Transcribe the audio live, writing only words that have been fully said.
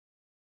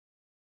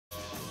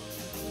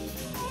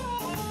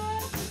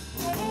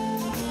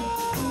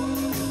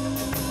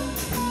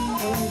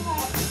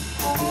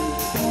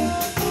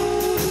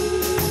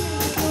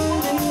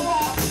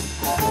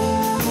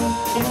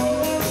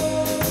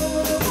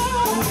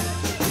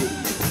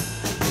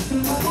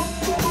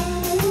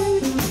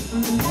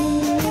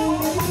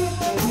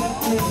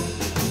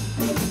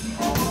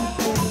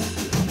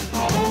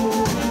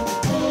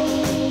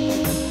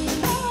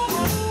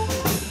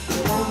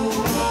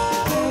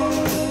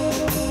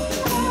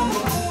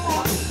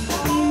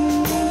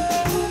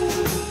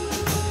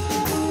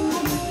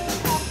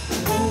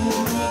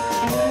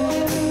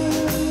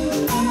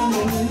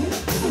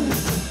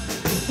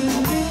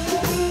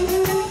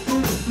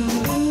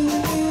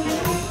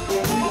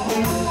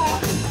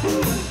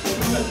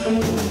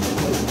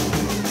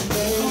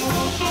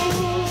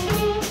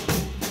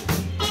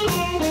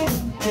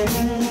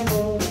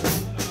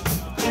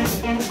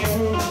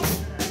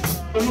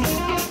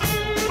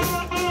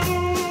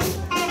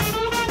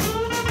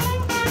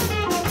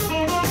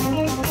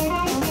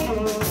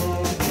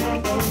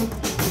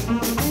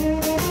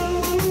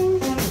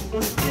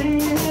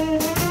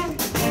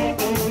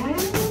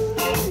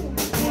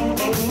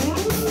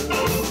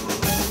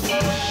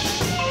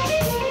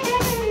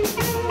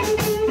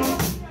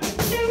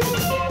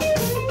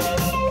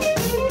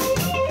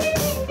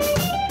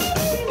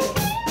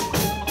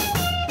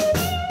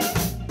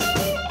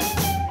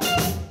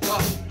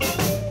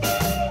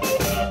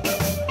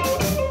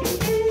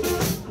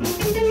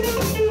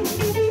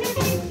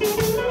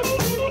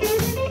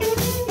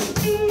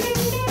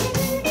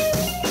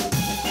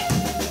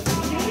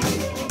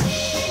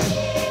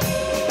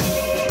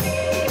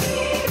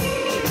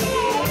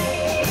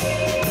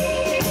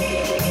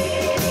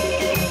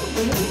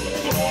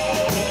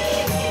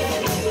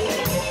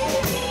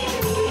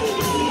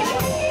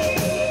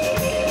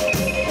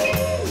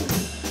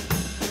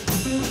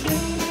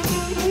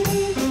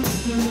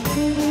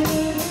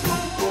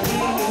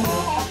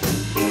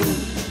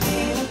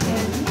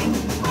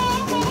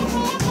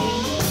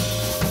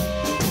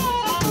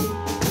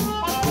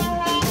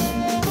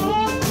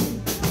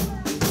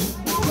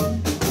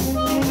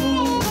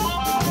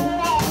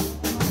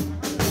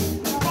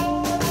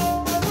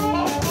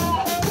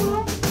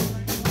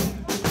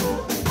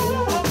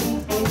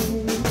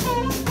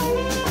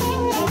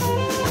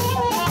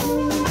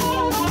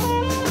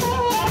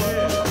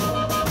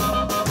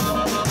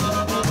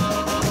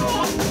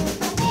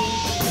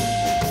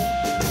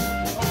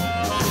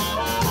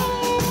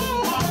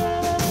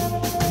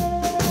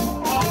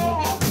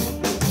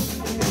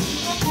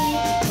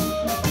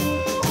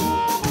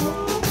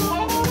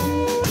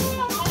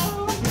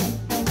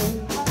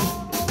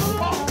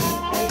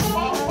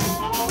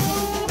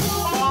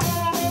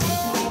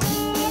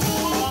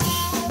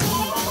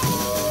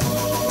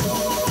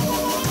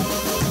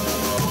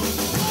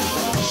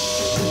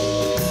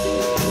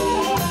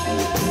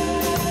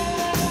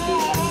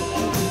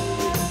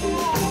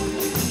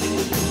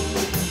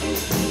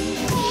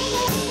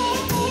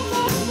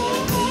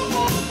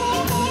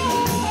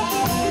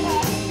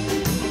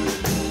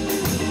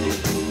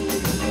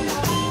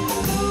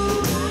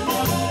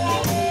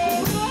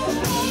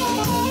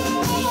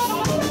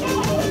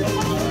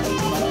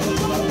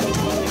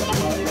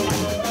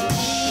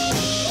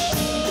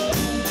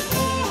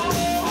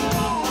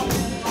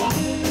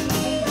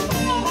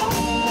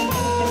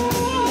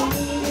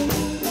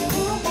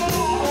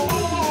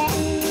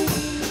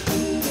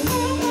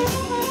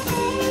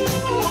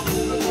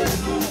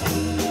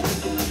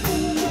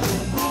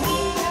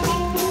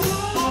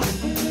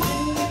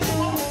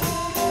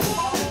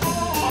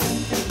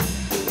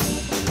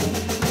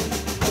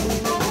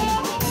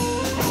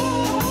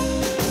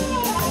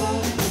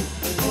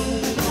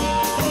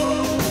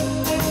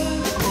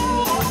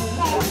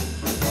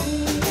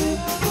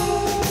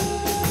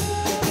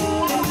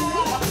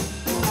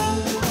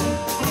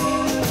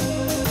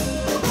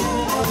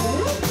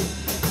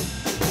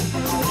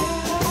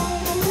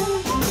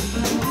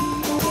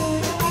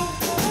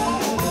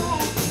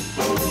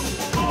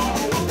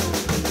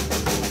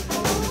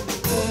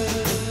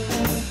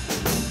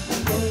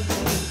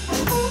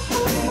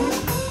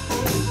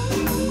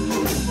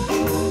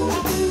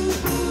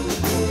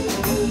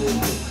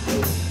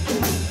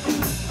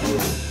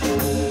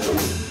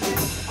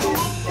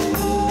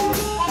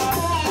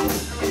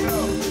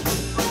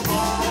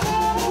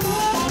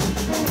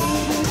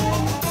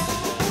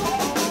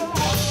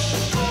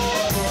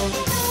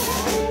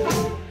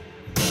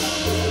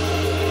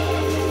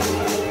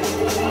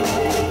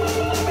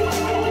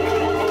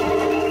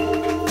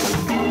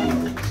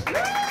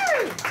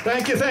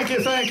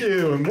Thank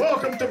you, and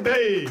welcome to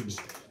Babes.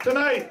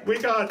 Tonight we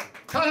got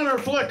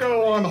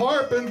Filicko on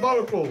harp and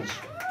vocals,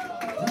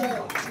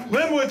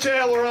 Linwood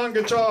Taylor on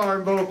guitar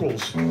and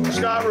vocals,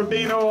 Scott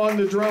Rabino on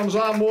the drums.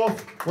 I'm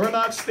Wolf. We're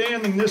not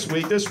standing this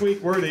week. This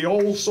week we're the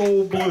Old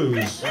Soul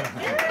Blues,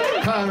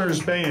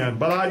 Connor's band,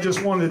 but I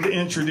just wanted to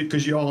introduce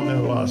because you all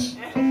know us.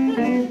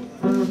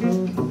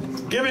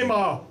 Give him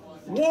a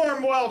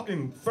warm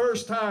welcome,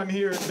 first time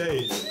here at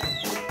Babes.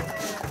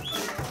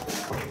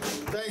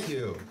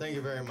 Thank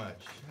you very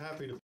much.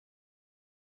 Happy to